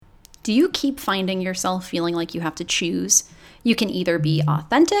Do you keep finding yourself feeling like you have to choose? You can either be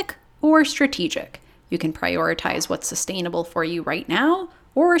authentic or strategic. You can prioritize what's sustainable for you right now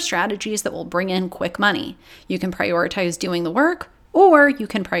or strategies that will bring in quick money. You can prioritize doing the work or you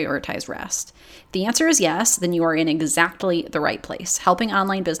can prioritize rest. If the answer is yes, then you are in exactly the right place. Helping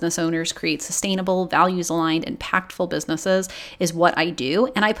online business owners create sustainable, values-aligned, impactful businesses is what I do,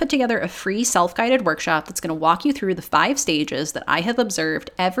 and I put together a free self-guided workshop that's going to walk you through the 5 stages that I have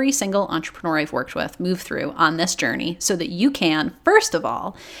observed every single entrepreneur I've worked with move through on this journey so that you can, first of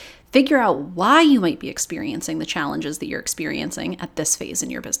all, figure out why you might be experiencing the challenges that you're experiencing at this phase in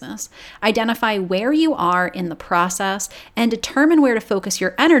your business. Identify where you are in the process and determine where to focus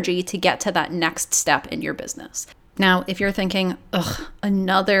your energy to get to that next step in your business. Now, if you're thinking,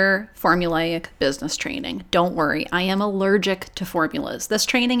 another formulaic business training, don't worry, I am allergic to formulas. This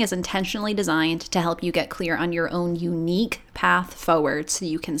training is intentionally designed to help you get clear on your own unique path forward so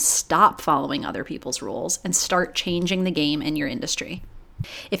you can stop following other people's rules and start changing the game in your industry.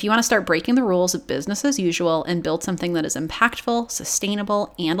 If you want to start breaking the rules of business as usual and build something that is impactful,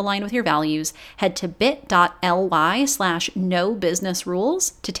 sustainable, and aligned with your values, head to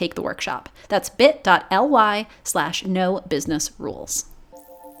bit.ly/nobusinessrules to take the workshop. That's bit.ly/nobusinessrules.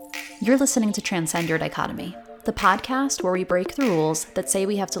 You're listening to Transcend Your Dichotomy, the podcast where we break the rules that say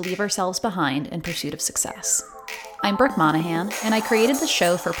we have to leave ourselves behind in pursuit of success. I'm Brooke Monahan, and I created this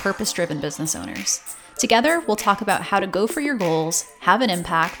show for purpose-driven business owners. Together, we'll talk about how to go for your goals, have an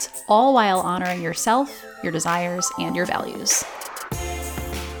impact, all while honoring yourself, your desires, and your values.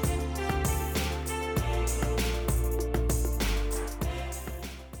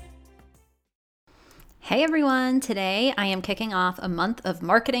 Hey everyone, today I am kicking off a month of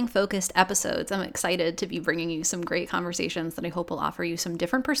marketing-focused episodes. I'm excited to be bringing you some great conversations that I hope will offer you some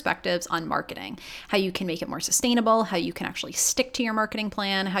different perspectives on marketing, how you can make it more sustainable, how you can actually stick to your marketing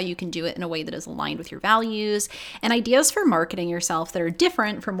plan, how you can do it in a way that is aligned with your values, and ideas for marketing yourself that are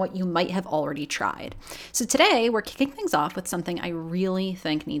different from what you might have already tried. So today we're kicking things off with something I really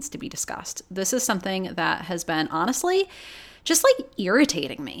think needs to be discussed. This is something that has been honestly just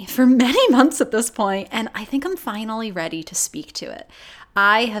irritating me for many months at this point, and I think I'm finally ready to speak to it.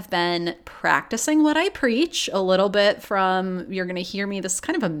 I have been practicing what I preach a little bit you're going to hear me, this is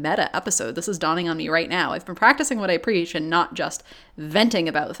kind of a meta episode. This is dawning on me right now. I've been practicing what I preach and not just venting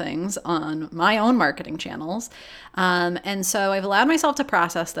about things on my own marketing channels. And so I've allowed myself to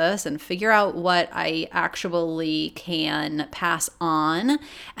process this and figure out what I actually can pass on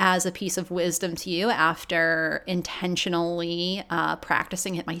as a piece of wisdom to you after intentionally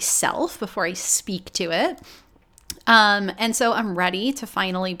practicing it myself before I speak to it. And so I'm ready to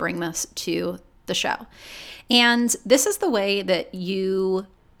finally bring this to the show. And this is the way that you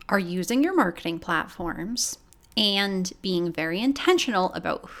are using your marketing platforms and being very intentional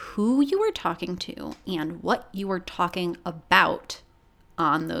about who you are talking to and what you are talking about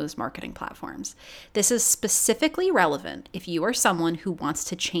on those marketing platforms. This is specifically relevant if you are someone who wants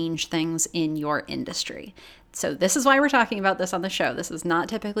to change things in your industry. So this is why we're talking about this on the show. This is not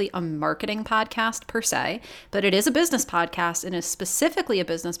typically a marketing podcast per se, but it is a business podcast and is specifically a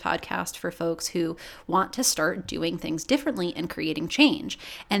business podcast for folks who want to start doing things differently and creating change.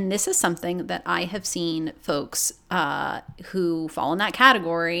 And this is something that I have seen folks who fall in that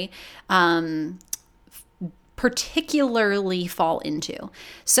category particularly fall into.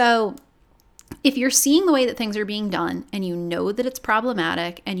 So if you're seeing the way that things are being done and you know that it's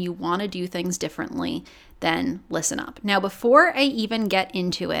problematic and you want to do things differently, then listen up. Now, before I even get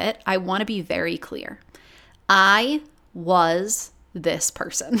into it, I want to be very clear. I was this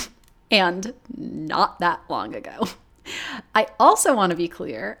person and not that long ago. I also want to be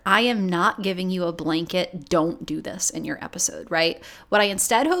clear, I am not giving you a blanket, don't do this in your episode, right? What I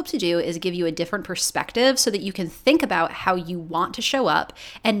instead hope to do is give you a different perspective so that you can think about how you want to show up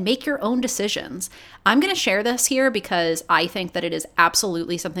and make your own decisions. I'm going to share this here because I think that it is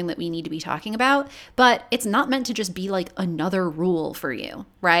absolutely something that we need to be talking about, but it's not meant to just be like another rule for you,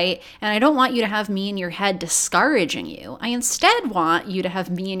 right? And I don't want you to have me in your head discouraging you. I instead want you to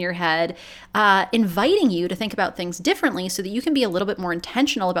have me in your head inviting you to think about things differently so that you can be a little bit more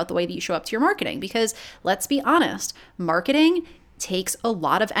intentional about the way that you show up to your marketing. Because let's be honest, marketing takes a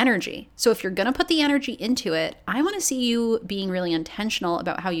lot of energy. So if you're going to put the energy into it, I want to see you being really intentional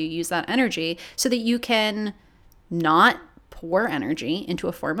about how you use that energy so that you can not pour energy into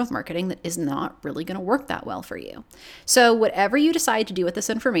a form of marketing that is not really going to work that well for you. So whatever you decide to do with this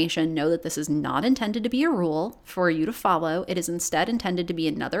information, know that this is not intended to be a rule for you to follow. It is instead intended to be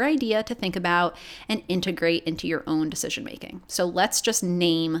another idea to think about and integrate into your own decision making. So let's just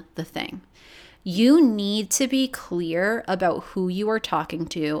name the thing. You need to be clear about who you are talking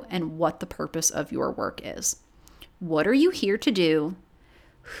to and what the purpose of your work is. What are you here to do?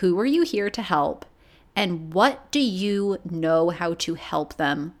 Who are you here to help? And what do you know how to help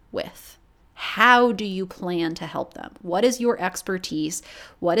them with? How do you plan to help them? What is your expertise?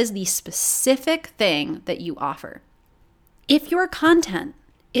 What is the specific thing that you offer? If your content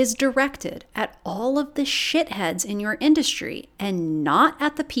is directed at all of the shitheads in your industry and not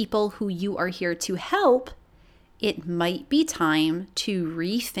at the people who you are here to help, it might be time to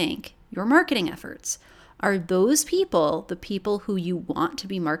rethink your marketing efforts. Are those people the people who you want to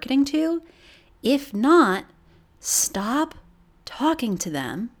be marketing to? If not, stop talking to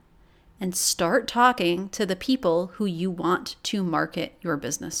them and start talking to the people who you want to market your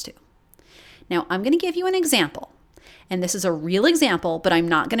business to. Now, I'm going to give you an example. And this is a real example, but I'm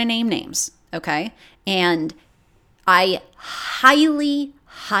not going to name names, okay? And I highly,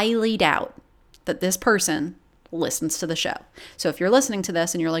 highly doubt that this person listens to the show. So if you're listening to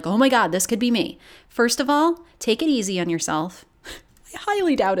this and you're like, oh my God, this could be me. First of all, take it easy on yourself. I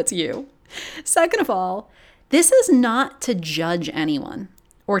highly doubt it's you. Second of all, this is not to judge anyone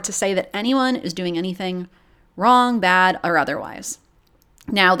or to say that anyone is doing anything wrong, bad, or otherwise.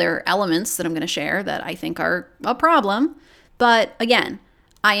 Now, there are elements that I'm going to share that I think are a problem, but again,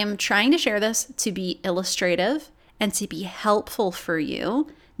 I am trying to share this to be illustrative and to be helpful for you,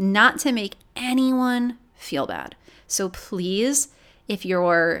 not to make anyone feel bad. So please, if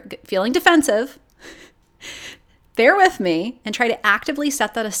you're feeling defensive, bear with me and try to actively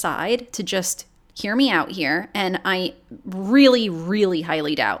set that aside to just hear me out here. And I really, really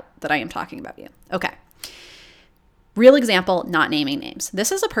highly doubt that I am talking about you. Okay. Real example, not naming names. This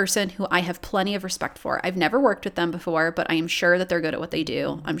is a person who I have plenty of respect for. I've never worked with them before, but I am sure that they're good at what they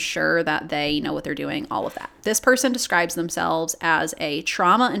do. I'm sure that they know what they're doing, all of that. This person describes themselves as a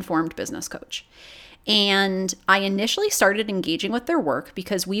trauma-informed business coach. And I initially started engaging with their work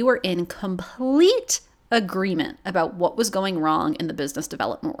because we were in complete agreement about what was going wrong in the business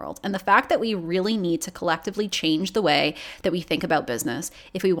development world and the fact that we really need to collectively change the way that we think about business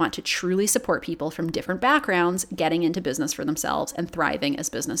if we want to truly support people from different backgrounds getting into business for themselves and thriving as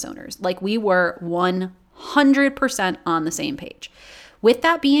business owners. Like, we were 100% on the same page. With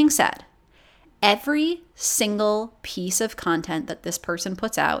that being said, every single piece of content that this person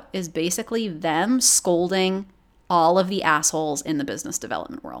puts out is basically them scolding all of the assholes in the business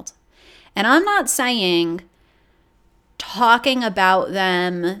development world. And I'm not saying talking about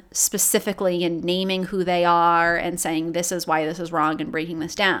them specifically and naming who they are and saying this is why this is wrong and breaking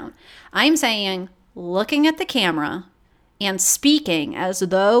this down. I'm saying looking at the camera and speaking as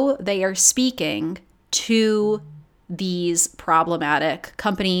though they are speaking to these problematic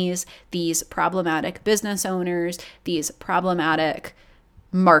companies, these problematic business owners, these problematic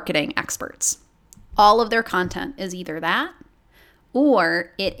marketing experts. All of their content is either that,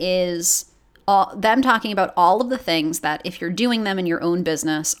 or it is them talking about all of the things that, if you're doing them in your own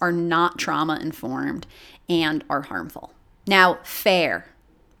business, are not trauma-informed and are harmful. Now, fair,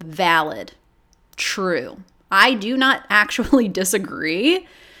 valid, true. I do not actually disagree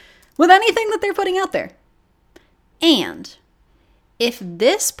with anything that they're putting out there. And if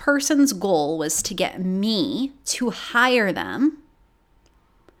this person's goal was to get me to hire them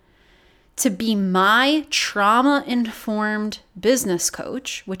to be my trauma-informed business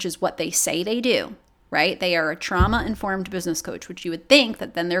coach, which is what they say they do, right? They are a trauma-informed business coach, which you would think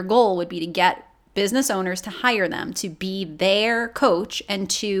that then their goal would be to get business owners to hire them to be their coach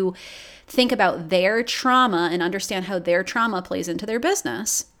and to think about their trauma and understand how their trauma plays into their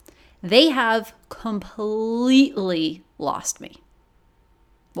business. They have completely lost me.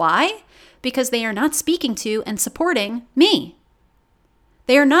 Why? Because they are not speaking to and supporting me.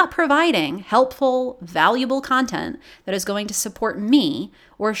 They are not providing helpful, valuable content that is going to support me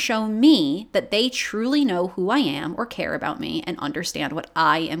or show me that they truly know who I am or care about me and understand what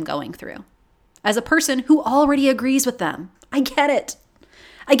I am going through. As a person who already agrees with them, I get it.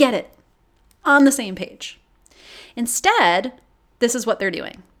 I get it. On the same page. Instead, this is what they're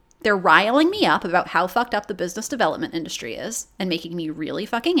doing. They're riling me up about how fucked up the business development industry is and making me really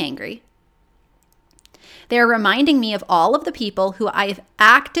fucking angry. They're reminding me of all of the people who I've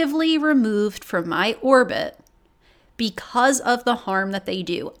actively removed from my orbit because of the harm that they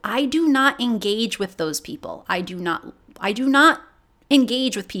do. I do not engage with those people. I do not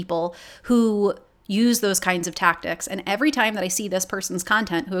engage with people who use those kinds of tactics. And every time that I see this person's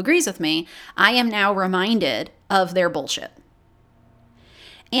content who agrees with me, I am now reminded of their bullshit.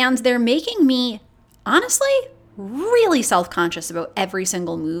 And they're making me, honestly, really self-conscious about every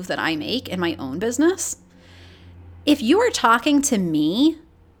single move that I make in my own business. If you are talking to me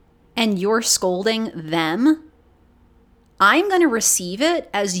and you're scolding them, I'm going to receive it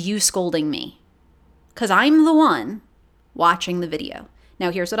as you scolding me because I'm the one watching the video.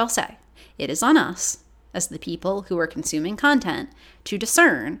 Now, here's what I'll say. It is on us as the people who are consuming content to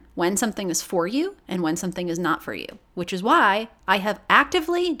discern when something is for you and when something is not for you, which is why I have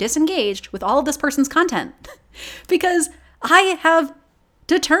actively disengaged with all of this person's content because I have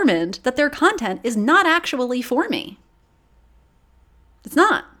determined that their content is not actually for me. It's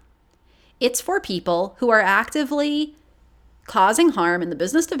not. It's for people who are actively causing harm in the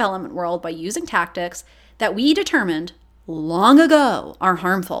business development world by using tactics that we determined long ago are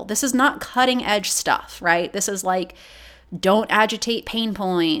harmful. This is not cutting edge stuff, right? This is like, don't agitate pain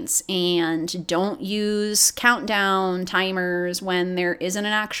points and don't use countdown timers when there isn't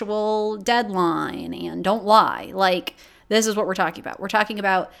an actual deadline and don't lie. Like, this is what we're talking about. We're talking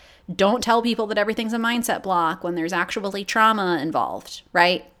about don't tell people that everything's a mindset block when there's actually trauma involved,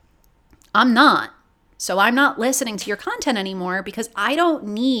 right? I'm not. So I'm not listening to your content anymore because I don't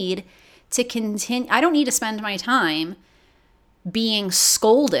need to continue. I don't need to spend my time being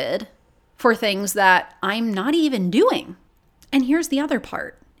scolded for things that I'm not even doing. And here's the other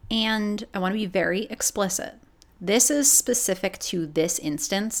part, and I want to be very explicit. This is specific to this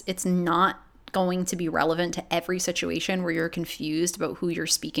instance. It's not going to be relevant to every situation where you're confused about who you're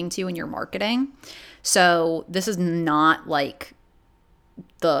speaking to in your marketing. So this is not like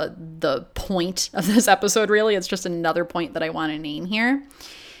the point of this episode, really. It's just another point that I want to name here.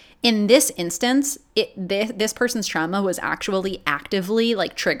 In this instance, this person's trauma was actually actively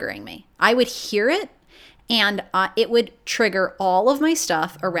like triggering me. I would hear it and it would trigger all of my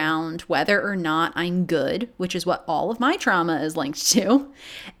stuff around whether or not I'm good, which is what all of my trauma is linked to.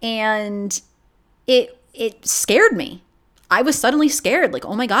 And it scared me. I was suddenly scared, like,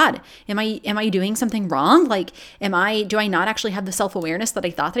 oh my God, am I doing something wrong? Like, do I not actually have the self-awareness that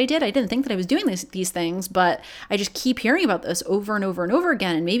I thought that I did? I didn't think that I was doing these things, but I just keep hearing about this over and over and over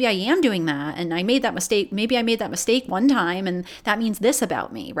again. And maybe I am doing that. And I made that mistake. Maybe I made that mistake one time and that means this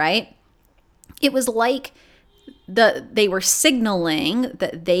about me, right? It was like they were signaling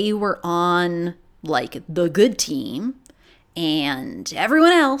that they were on like the good team and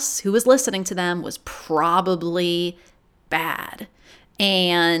everyone else who was listening to them was probably bad.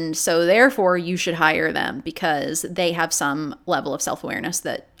 And so therefore you should hire them because they have some level of self-awareness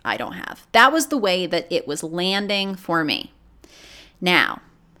that I don't have. That was the way that it was landing for me. Now,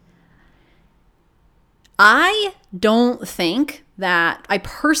 I personally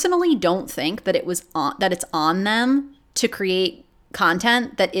don't think that it's on them to create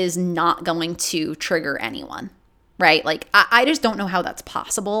content that is not going to trigger anyone. Right? Like, I just don't know how that's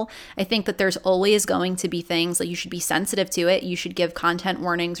possible. I think that there's always going to be things like you should be sensitive to it. You should give content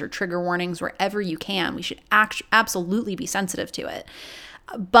warnings or trigger warnings wherever you can. We should absolutely be sensitive to it.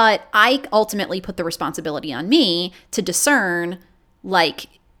 But I ultimately put the responsibility on me to discern like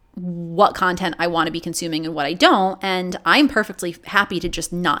what content I want to be consuming and what I don't. And I'm perfectly happy to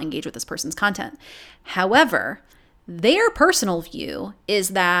just not engage with this person's content. However, their personal view is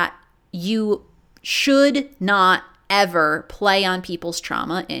that you should not ever play on people's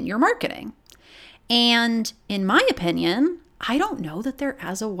trauma in your marketing. And in my opinion, I don't know that they're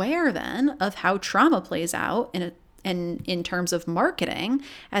as aware then of how trauma plays out in terms of marketing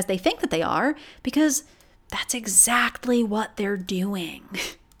as they think that they are, because that's exactly what they're doing.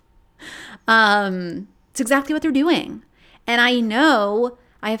 It's exactly what they're doing. And I know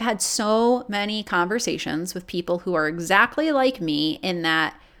I have had so many conversations with people who are exactly like me in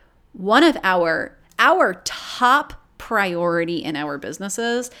that one of our top priority in our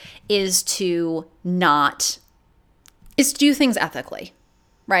businesses is to do things ethically,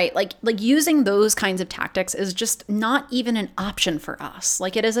 right? Like using those kinds of tactics is just not even an option for us.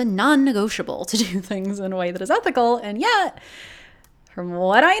 Like, it is a non-negotiable to do things in a way that is ethical. And yet, from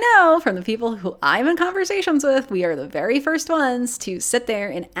what I know from the people who I'm in conversations with, we are the very first ones to sit there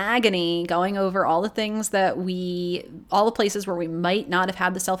in agony going over all the things that all the places where we might not have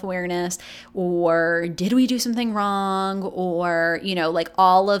had the self-awareness, or did we do something wrong, or, like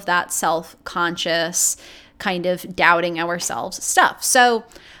all of that self-conscious kind of doubting ourselves stuff. So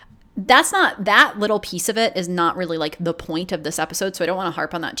that little piece of it is not really like the point of this episode. So I don't want to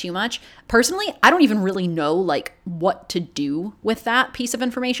harp on that too much. Personally, I don't even really know like what to do with that piece of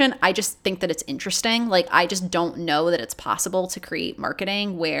information. I just think that it's interesting. Like, I just don't know that it's possible to create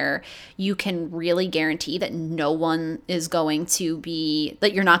marketing where you can really guarantee that no one is going to be,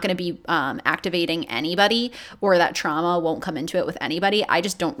 that you're not going to be activating anybody, or that trauma won't come into it with anybody. I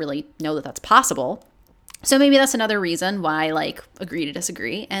just don't really know that that's possible. So maybe that's another reason why, like, agree to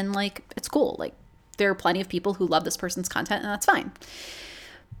disagree, and like, it's cool. Like, there are plenty of people who love this person's content, and that's fine.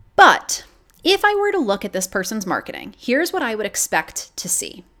 But if I were to look at this person's marketing, here's what I would expect to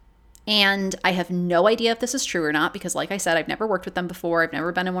see. And I have no idea if this is true or not, because like I said, I've never worked with them before. I've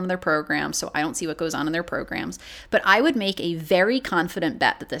never been in one of their programs, so I don't see what goes on in their programs. But I would make a very confident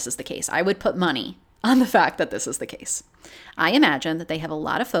bet that this is the case. I would put money on the fact that this is the case. I imagine that they have a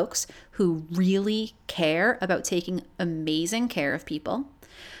lot of folks who really care about taking amazing care of people,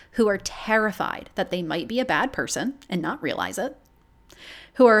 who are terrified that they might be a bad person and not realize it,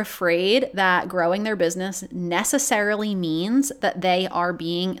 who are afraid that growing their business necessarily means that they are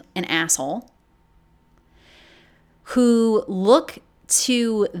being an asshole, who look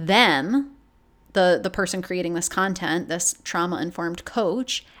to them, the person creating this content, this trauma-informed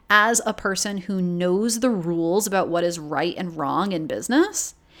coach, as a person who knows the rules about what is right and wrong in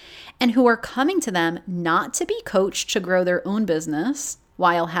business, and who are coming to them not to be coached to grow their own business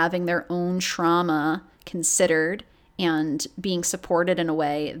while having their own trauma considered and being supported in a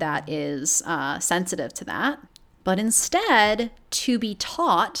way that is sensitive to that, but instead to be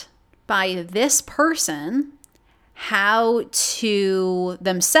taught by this person how to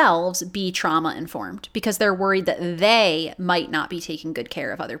themselves be trauma informed because they're worried that they might not be taking good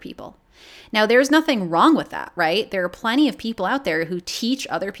care of other people. Now, there's nothing wrong with that, right? There are plenty of people out there who teach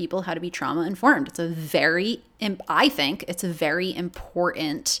other people how to be trauma informed. I think it's a very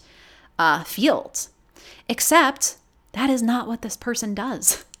important field, except that is not what this person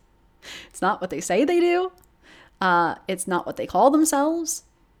does. It's not what they say they do. It's not what they call themselves.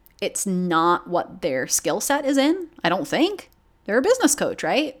 It's not what their skill set is in, I don't think. They're a business coach,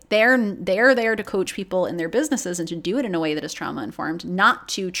 right? They're there to coach people in their businesses and to do it in a way that is trauma-informed, not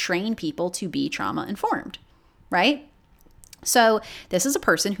to train people to be trauma-informed, right? So this is a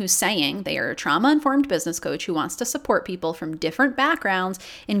person who's saying they are a trauma-informed business coach who wants to support people from different backgrounds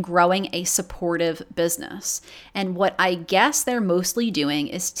in growing a supportive business. And what I guess they're mostly doing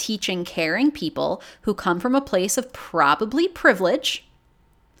is teaching caring people who come from a place of probably privilege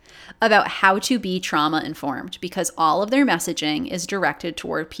about how to be trauma-informed, because all of their messaging is directed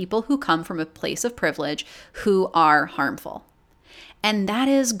toward people who come from a place of privilege who are harmful. And that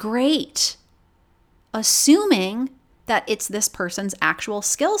is great, assuming that it's this person's actual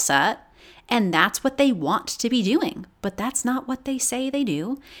skill set and that's what they want to be doing. But that's not what they say they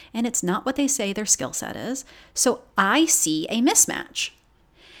do, and it's not what they say their skill set is. So I see a mismatch,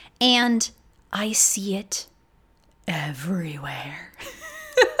 and I see it everywhere.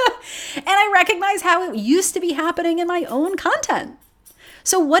 And I recognize how it used to be happening in my own content.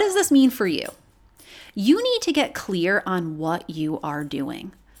 So what does this mean for you? You need to get clear on what you are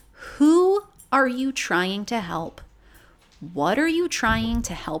doing. Who are you trying to help? What are you trying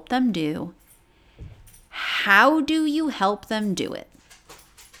to help them do? How do you help them do it?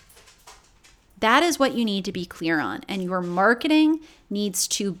 That is what you need to be clear on. And your marketing needs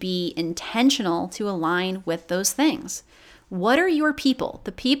to be intentional to align with those things. What are your people,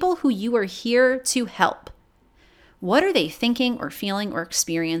 the people who you are here to help? What are they thinking or feeling or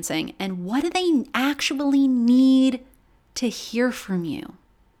experiencing? And what do they actually need to hear from you?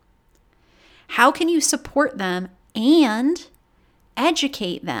 How can you support them and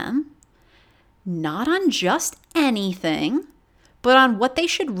educate them, not on just anything, but on what they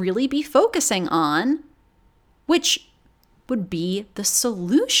should really be focusing on, which would be the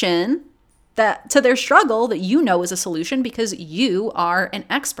solution to their struggle that you know is a solution because you are an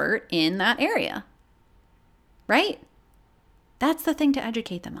expert in that area, right? That's the thing to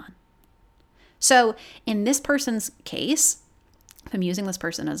educate them on. So in this person's case, if I'm using this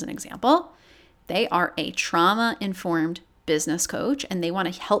person as an example, they are a trauma-informed business coach, and they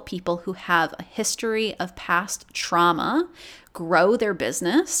want to help people who have a history of past trauma grow their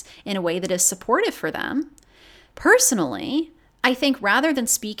business in a way that is supportive for them. Personally, I think rather than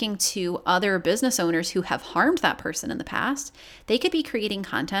speaking to other business owners who have harmed that person in the past, they could be creating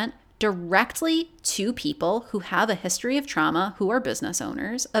content directly to people who have a history of trauma, who are business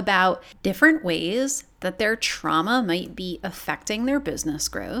owners, about different ways that their trauma might be affecting their business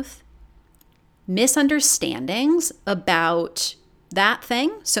growth, misunderstandings about that thing.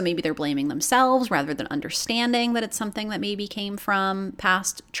 So maybe they're blaming themselves rather than understanding that it's something that maybe came from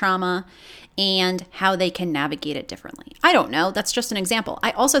past trauma, and how they can navigate it differently. I don't know. That's just an example.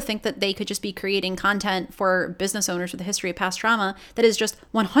 I also think that they could just be creating content for business owners with a history of past trauma that is just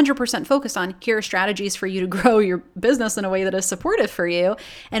 100% focused on here are strategies for you to grow your business in a way that is supportive for you.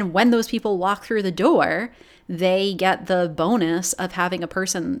 And when those people walk through the door, they get the bonus of having a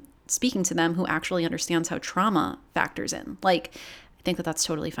person speaking to them who actually understands how trauma factors in. Like, I think that that's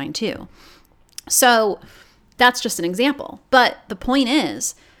totally fine too. So that's just an example. But the point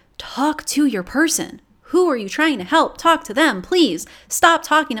is, talk to your person. Who are you trying to help? Talk to them, please. Stop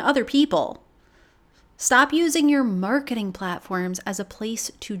talking to other people. Stop using your marketing platforms as a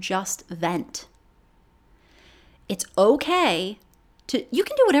place to just vent. It's okay you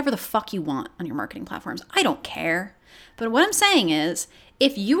can do whatever the fuck you want on your marketing platforms. I don't care. But what I'm saying is,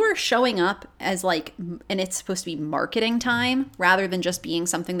 if you are showing up as like, and it's supposed to be marketing time rather than just being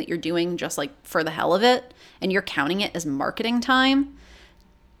something that you're doing just like for the hell of it, and you're counting it as marketing time,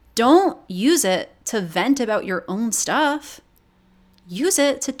 don't use it to vent about your own stuff. Use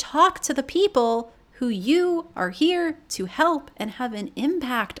it to talk to the people who you are here to help and have an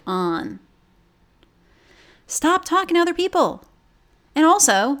impact on. Stop talking to other people. And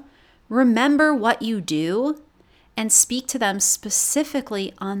also, remember what you do and speak to them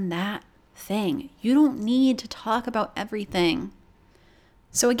specifically on that thing. You don't need to talk about everything.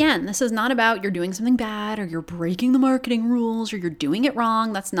 So again, this is not about you're doing something bad or you're breaking the marketing rules or you're doing it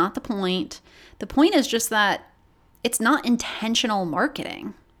wrong. That's not the point. The point is just that it's not intentional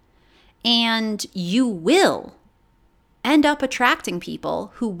marketing. And you will end up attracting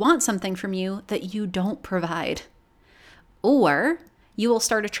people who want something from you that you don't provide. Or you will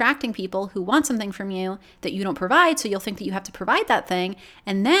start attracting people who want something from you that you don't provide, so you'll think that you have to provide that thing,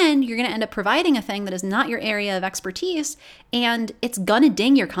 and then you're going to end up providing a thing that is not your area of expertise, and it's going to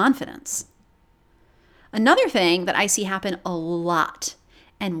ding your confidence. Another thing that I see happen a lot,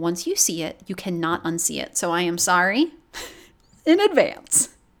 and once you see it, you cannot unsee it, so I am sorry in advance.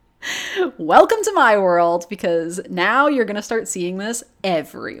 Welcome to my world, because now you're going to start seeing this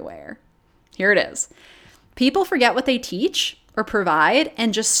everywhere. Here it is. People forget what they teach or provide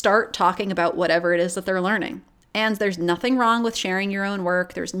and just start talking about whatever it is that they're learning. And there's nothing wrong with sharing your own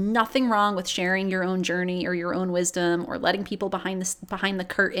work. There's nothing wrong with sharing your own journey or your own wisdom or letting people behind the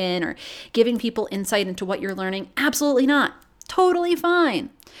curtain or giving people insight into what you're learning. Absolutely not. Totally fine.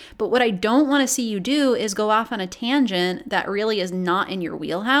 But what I don't want to see you do is go off on a tangent that really is not in your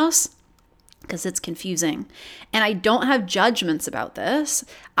wheelhouse, because it's confusing. And I don't have judgments about this.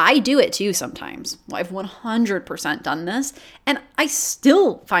 I do it too sometimes. I've 100% done this, and I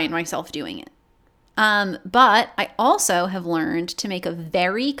still find myself doing it. But I also have learned to make a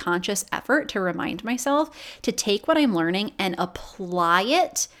very conscious effort to remind myself to take what I'm learning and apply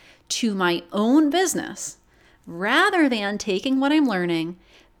it to my own business, rather than taking what I'm learning,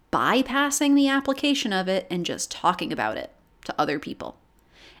 bypassing the application of it, and just talking about it to other people.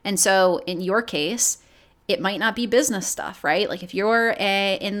 And so in your case, it might not be business stuff, right? Like if you're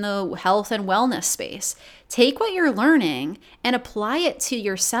in the health and wellness space, take what you're learning and apply it to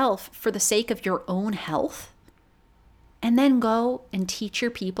yourself for the sake of your own health, and then go and teach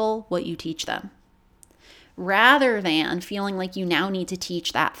your people what you teach them, rather than feeling like you now need to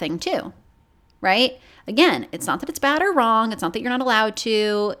teach that thing too, right? Again, it's not that it's bad or wrong. It's not that you're not allowed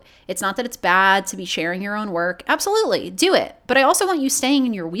to. It's not that it's bad to be sharing your own work. Absolutely, do it. But I also want you staying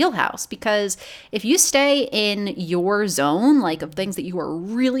in your wheelhouse, because if you stay in your zone, like of things that you are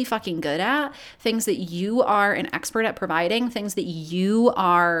really fucking good at, things that you are an expert at providing, things that you've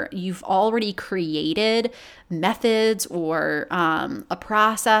already created methods or a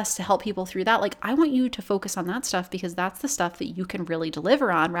process to help people through that. Like, I want you to focus on that stuff, because that's the stuff that you can really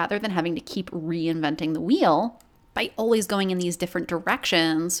deliver on, rather than having to keep reinventing the wheel by always going in these different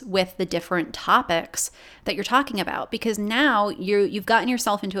directions with the different topics that you're talking about. Because now you've gotten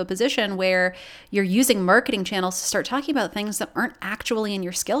yourself into a position where you're using marketing channels to start talking about things that aren't actually in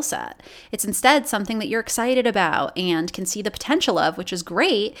your skill set. It's instead something that you're excited about and can see the potential of, which is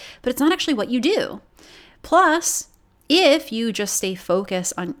great, but it's not actually what you do. Plus, if you just stay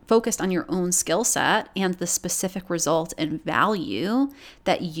focused on your own skill set and the specific result and value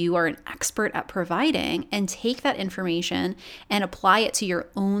that you are an expert at providing, and take that information and apply it to your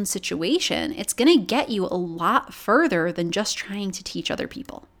own situation, it's going to get you a lot further than just trying to teach other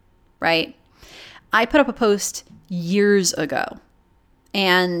people, right? I put up a post years ago,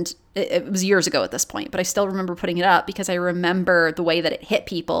 and it was years ago at this point, but I still remember putting it up because I remember the way that it hit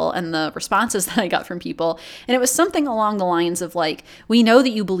people and the responses that I got from people. And it was something along the lines of like, we know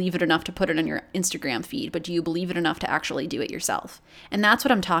that you believe it enough to put it on your Instagram feed, but do you believe it enough to actually do it yourself? And that's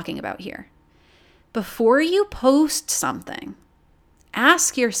what I'm talking about here. Before you post something,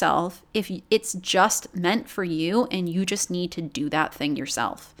 ask yourself if it's just meant for you and you just need to do that thing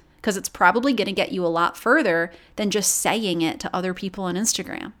yourself, because it's probably going to get you a lot further than just saying it to other people on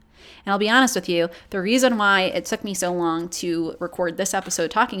Instagram. And I'll be honest with you, the reason why it took me so long to record this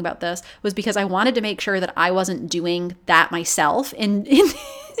episode talking about this was because I wanted to make sure that I wasn't doing that myself in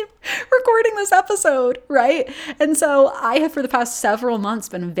recording this episode, right? And so I have for the past several months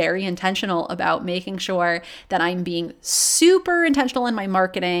been very intentional about making sure that I'm being super intentional in my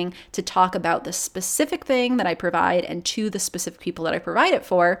marketing to talk about the specific thing that I provide and to the specific people that I provide it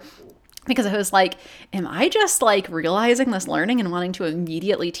for. Because I was like, am I just like realizing this learning and wanting to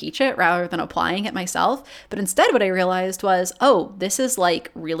immediately teach it rather than applying it myself? But instead what I realized was, oh, this is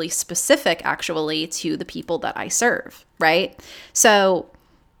like really specific actually to the people that I serve, right? So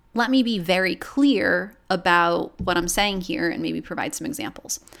let me be very clear about what I'm saying here and maybe provide some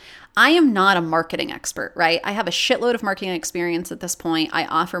examples. I am not a marketing expert, right? I have a shitload of marketing experience at this point. I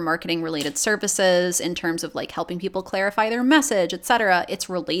offer marketing related services in terms of like helping people clarify their message, etc. It's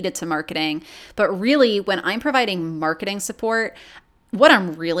related to marketing. But really, when I'm providing marketing support, what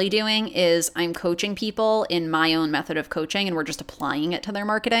I'm really doing is I'm coaching people in my own method of coaching, and we're just applying it to their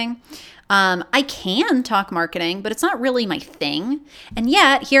marketing. I can talk marketing, but it's not really my thing. And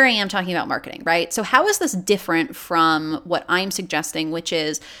yet here I am talking about marketing, right? So how is this different from what I'm suggesting, which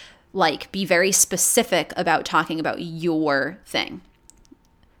is like be very specific about talking about your thing?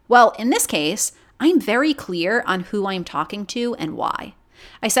 Well, in this case, I'm very clear on who I'm talking to and why.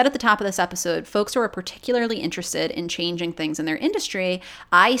 I said at the top of this episode, folks who are particularly interested in changing things in their industry,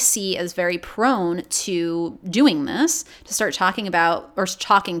 I see as very prone to doing this, to start talking about or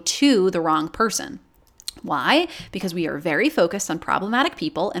talking to the wrong person. Why? Because we are very focused on problematic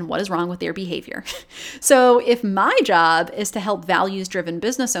people and what is wrong with their behavior. So if my job is to help values-driven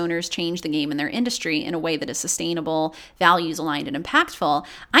business owners change the game in their industry in a way that is sustainable, values-aligned, and impactful,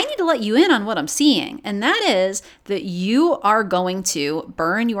 I need to let you in on what I'm seeing. And that is that you are going to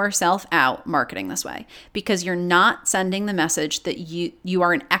burn yourself out marketing this way because you're not sending the message that you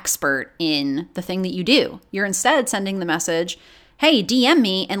are an expert in the thing that you do. You're instead sending the message, hey, DM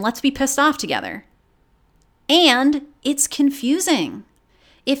me and let's be pissed off together. And it's confusing.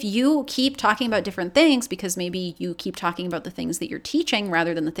 If you keep talking about different things because maybe you keep talking about the things that you're teaching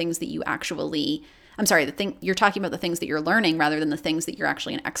rather than the things that you actually, you're talking about the things that you're learning rather than the things that you're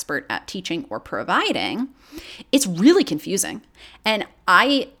actually an expert at teaching or providing, it's really confusing. And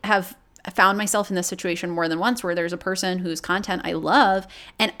I have found myself in this situation more than once where there's a person whose content I love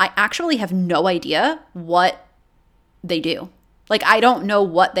and I actually have no idea what they do. Like, I don't know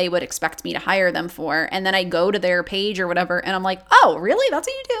what they would expect me to hire them for. And then I go to their page or whatever, and I'm like, oh, really? That's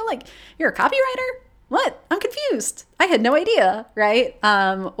what you do? Like, you're a copywriter? What? I'm confused. I had no idea, right?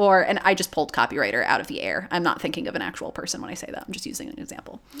 And I just pulled copywriter out of the air. I'm not thinking of an actual person when I say that. I'm just using an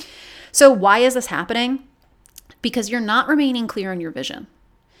example. So why is this happening? Because you're not remaining clear on your vision.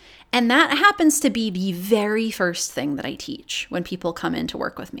 And that happens to be the very first thing that I teach when people come in to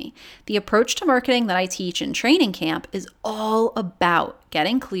work with me. The approach to marketing that I teach in training camp is all about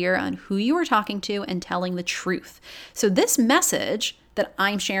getting clear on who you are talking to and telling the truth. So this message that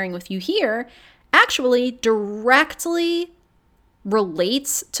I'm sharing with you here actually directly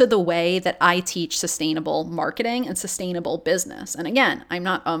relates to the way that I teach sustainable marketing and sustainable business. And again, I'm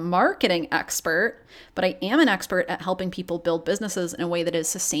not a marketing expert, but I am an expert at helping people build businesses in a way that is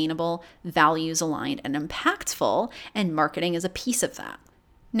sustainable, values aligned, and impactful. And marketing is a piece of that.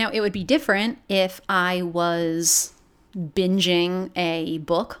 Now, it would be different if I was binging a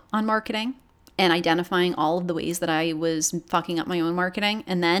book on marketing and identifying all of the ways that I was fucking up my own marketing.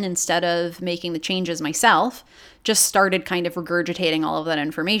 And then instead of making the changes myself, just started kind of regurgitating all of that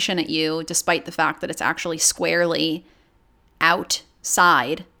information at you, despite the fact that it's actually squarely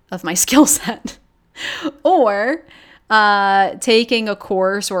outside of my skill set. Or taking a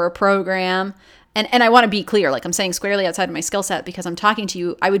course or a program. And I want to be clear, like I'm saying squarely outside of my skill set because I'm talking to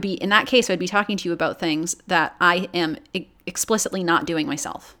you. I'd be talking to you about things that I am explicitly not doing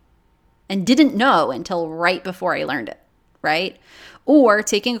myself and didn't know until right before I learned it, right? Or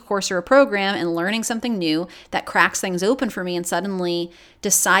taking a course or a program and learning something new that cracks things open for me and suddenly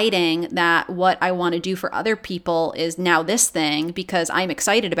deciding that what I want to do for other people is now this thing because I'm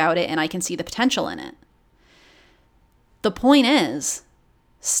excited about it and I can see the potential in it. The point is,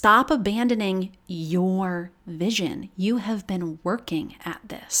 stop abandoning your vision. You have been working at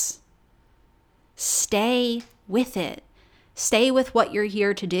this. Stay with it. Stay with what you're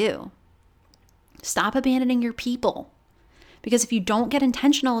here to do. Stop abandoning your people. Because if you don't get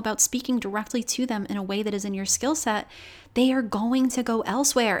intentional about speaking directly to them in a way that is in your skill set, they are going to go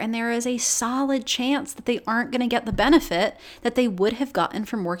elsewhere. And there is a solid chance that they aren't going to get the benefit that they would have gotten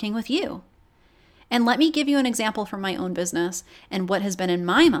from working with you. And let me give you an example from my own business and what has been in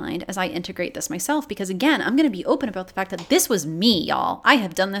my mind as I integrate this myself. Because again, I'm going to be open about the fact that this was me, y'all. I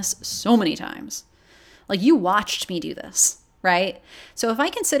have done this so many times. Like, you watched me do this, right? So if I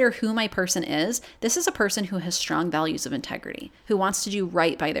consider who my person is, this is a person who has strong values of integrity, who wants to do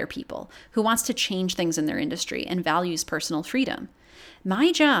right by their people, who wants to change things in their industry and values personal freedom.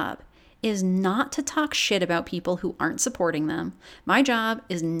 My job is not to talk shit about people who aren't supporting them. My job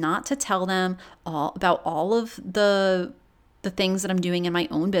is not to tell them about all of the things that I'm doing in my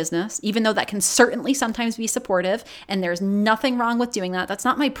own business, even though that can certainly sometimes be supportive, and there's nothing wrong with doing that. That's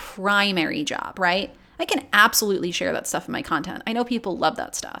not my primary job, right? I can absolutely share that stuff in my content. I know people love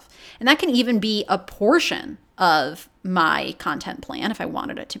that stuff. And that can even be a portion of my content plan if I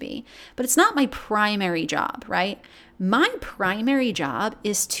wanted it to be. But it's not my primary job, right? My primary job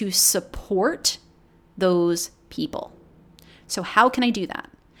is to support those people. So how can I do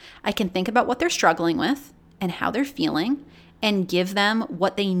that? I can think about what they're struggling with and how they're feeling and give them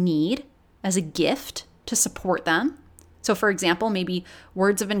what they need as a gift to support them. So for example, maybe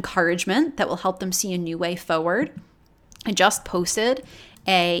words of encouragement that will help them see a new way forward. I just posted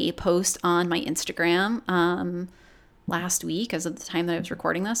a post on my Instagram last week, as of the time that I was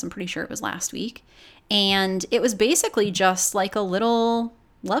recording this. I'm pretty sure it was last week. And it was basically just like a little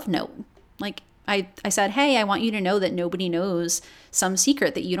love note. Like I said, hey, I want you to know that nobody knows some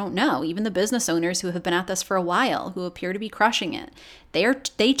secret that you don't know. Even the business owners who have been at this for a while, who appear to be crushing it,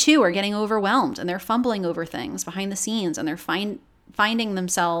 they too are getting overwhelmed, and they're fumbling over things behind the scenes, and they're finding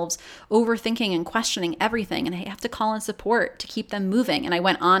themselves overthinking and questioning everything, and I have to call in support to keep them moving. And I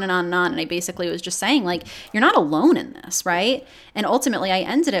went on and on and on, and I basically was just saying, like, you're not alone in this, right? And ultimately I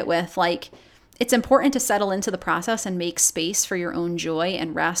ended it with, like, it's important to settle into the process and make space for your own joy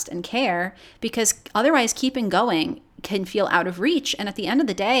and rest and care, because otherwise keeping going can feel out of reach. And at the end of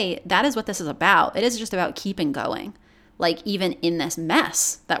the day, that is what this is about. It is just about keeping going, like even in this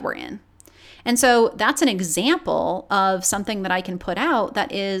mess that we're in. And so that's an example of something that I can put out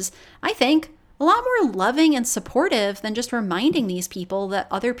that is, I think, a lot more loving and supportive than just reminding these people that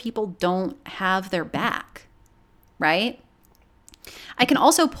other people don't have their back, right? I can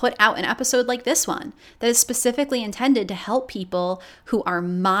also put out an episode like this one that is specifically intended to help people who are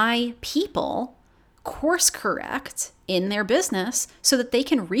my people course correct in their business so that they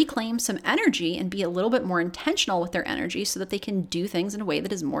can reclaim some energy and be a little bit more intentional with their energy so that they can do things in a way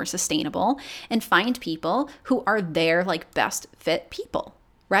that is more sustainable and find people who are their like best fit people,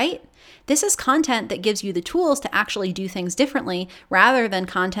 right? This is content that gives you the tools to actually do things differently rather than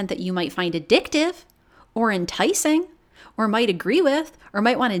content that you might find addictive or enticing or might agree with, or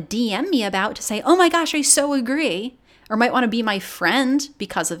might want to DM me about to say, oh my gosh, I so agree, or might want to be my friend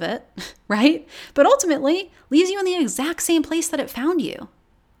because of it, right? But ultimately leaves you in the exact same place that it found you,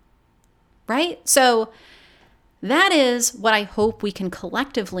 right? So that is what I hope we can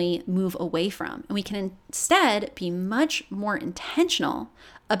collectively move away from. And we can instead be much more intentional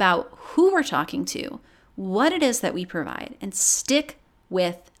about who we're talking to, what it is that we provide, and stick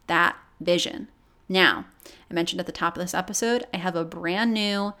with that vision. Now, I mentioned at the top of this episode, I have a brand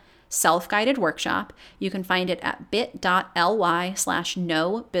new self-guided workshop. You can find it at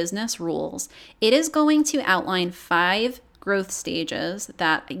bit.ly/nobusinessrules. It is going to outline 5 growth stages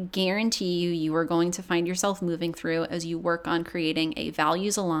that I guarantee you are going to find yourself moving through as you work on creating a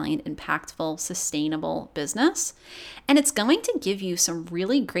values-aligned, impactful, sustainable business. And it's going to give you some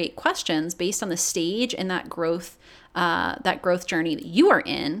really great questions based on the stage and that growth journey that you are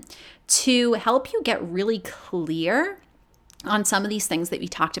in to help you get really clear on some of these things that we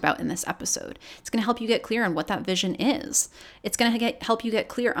talked about in this episode. It's going to help you get clear on what that vision is. It's going to help you get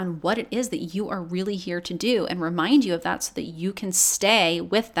clear on what it is that you are really here to do and remind you of that so that you can stay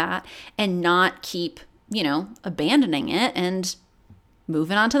with that and not keep, abandoning it and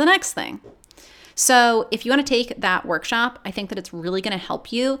moving on to the next thing. So if you want to take that workshop, I think that it's really going to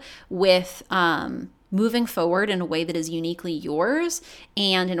help you with moving forward in a way that is uniquely yours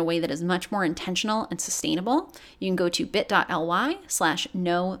and in a way that is much more intentional and sustainable. You can go to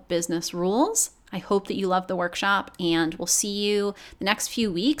bit.ly/nobusinessrules. I hope that you love the workshop, and we'll see you the next few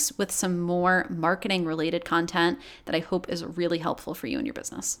weeks with some more marketing related content that I hope is really helpful for you in your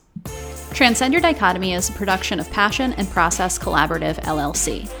business. Transcend Your Dichotomy is a production of Passion and Process Collaborative,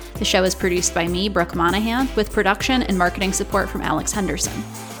 LLC. The show is produced by me, Brooke Monahan, with production and marketing support from Alex Henderson.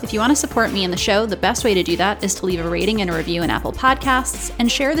 If you want to support me in the show, the best way to do that is to leave a rating and a review in Apple Podcasts and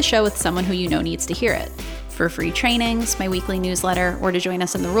share the show with someone who you know needs to hear it. For free trainings, my weekly newsletter, or to join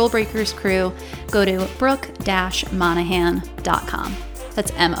us in the Rule Breakers crew, go to brooke-monahan.com.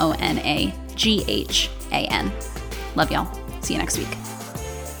 That's MONAGHAN. Love y'all. See you next week.